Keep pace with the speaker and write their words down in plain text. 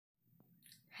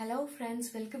Hello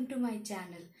friends, welcome to my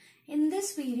channel. In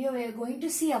this video we are going to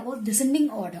see about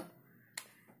descending order.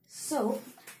 So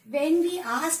when we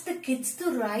ask the kids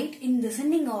to write in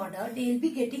descending order, they will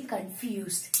be getting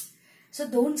confused. So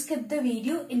don't skip the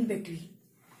video in between.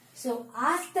 So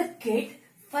ask the kid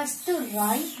first to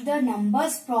write the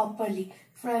numbers properly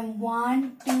from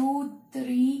 1, 2,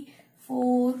 3,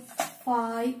 4,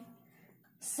 5,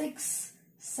 6,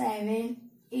 7,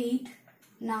 8,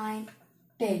 9,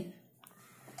 10.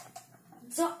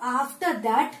 So after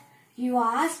that you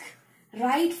ask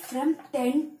write from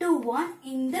 10 to 1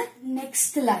 in the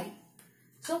next line.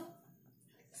 So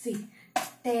see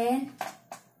 10,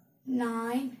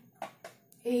 9,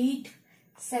 8,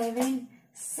 7,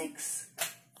 6,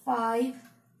 5,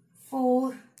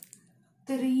 4,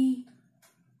 3,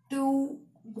 2,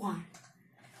 1.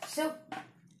 So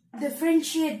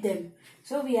differentiate them.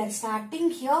 So we are starting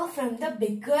here from the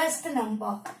biggest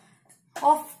number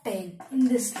of 10 in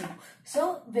this row.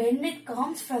 So when it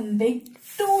comes from big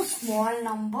to small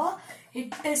number,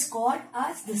 it is called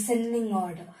as descending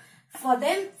order. For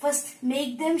them, first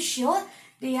make them sure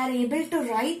they are able to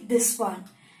write this one.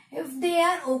 If they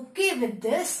are okay with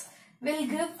this,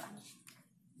 we'll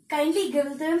kindly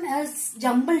give them as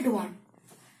jumbled one.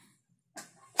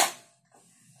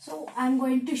 So I'm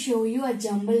going to show you a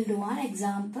jumbled one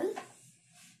example.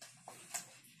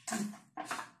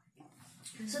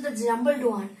 So the jumbled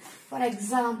one, for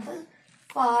example,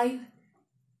 5,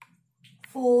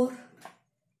 4,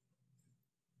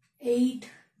 8,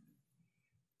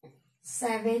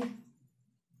 7,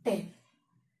 10.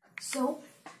 So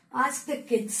ask the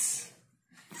kids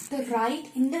to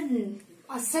write in the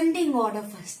ascending order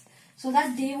first, so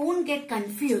that they won't get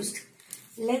confused.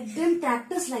 Let them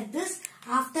practice like this.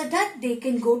 After that, they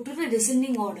can go to the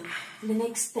descending order, the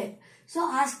next step.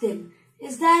 So ask them,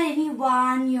 is there any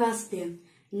 1? You ask them.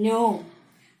 No.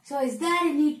 So is there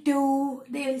any 2?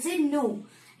 They will say no.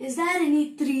 Is there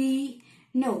any 3?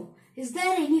 No. Is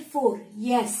there any 4?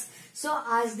 Yes. So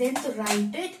ask them to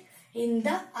write it in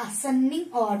the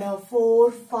ascending order.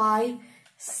 4, 5,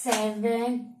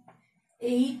 7,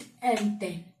 8 and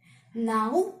 10.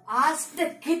 Now ask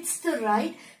the kids to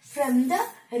write from the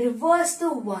reverse to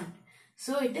 1.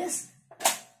 So it is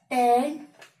 10,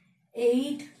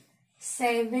 8,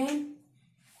 7,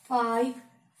 5,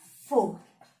 4.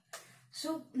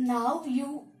 So now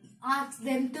you ask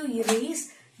them to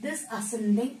erase this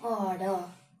ascending order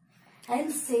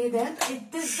and say that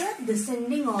it is a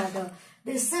descending order.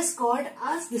 This is called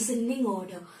as descending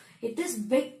order. It is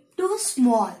big to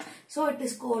small. So it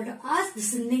is called as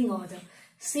descending order.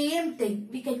 Same thing.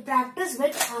 We can practice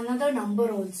with another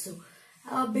number also.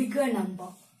 A bigger number.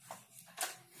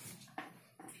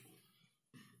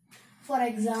 For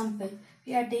example,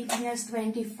 we are taking as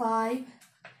 25,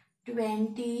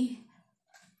 20,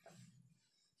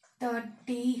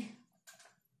 30,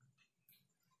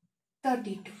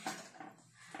 32.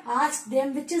 Ask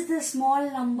them which is the small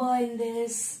number in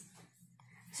this.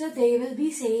 So they will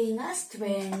be saying as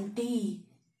 20.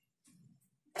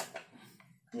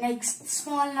 Next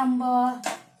small number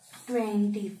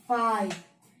 25.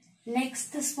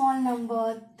 Next small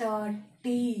number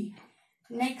 30.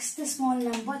 Next small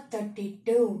number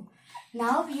 32.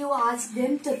 Now you ask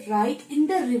them to write in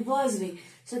the reverse way.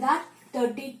 So that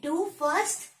 32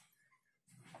 first.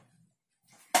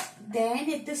 Then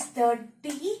it is 30.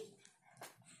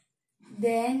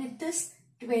 Then it is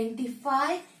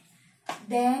 25.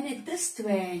 Then it is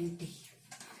 20.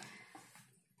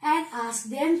 And ask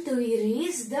them to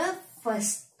erase the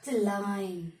first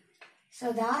line,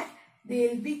 so that they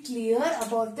will be clear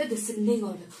about the descending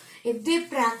order. If they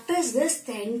practice this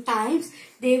 10 times,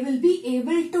 they will be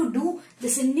able to do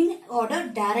descending order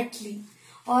directly,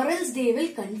 or else they will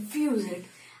confuse it.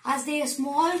 As they are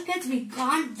small kids, we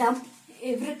can't dump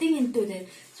everything into them.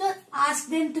 So ask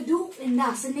them to do in the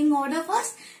ascending order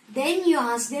first, then you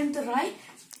ask them to write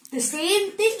the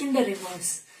same thing in the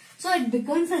reverse. So it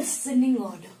becomes a descending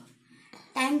order.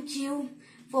 Thank you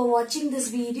for watching this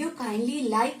video. Kindly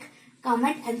like,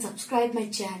 comment and subscribe my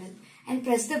channel and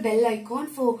press the bell icon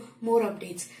for more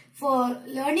updates. For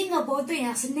learning about the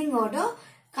ascending order,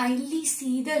 kindly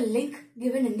see the link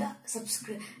given in the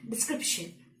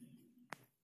description.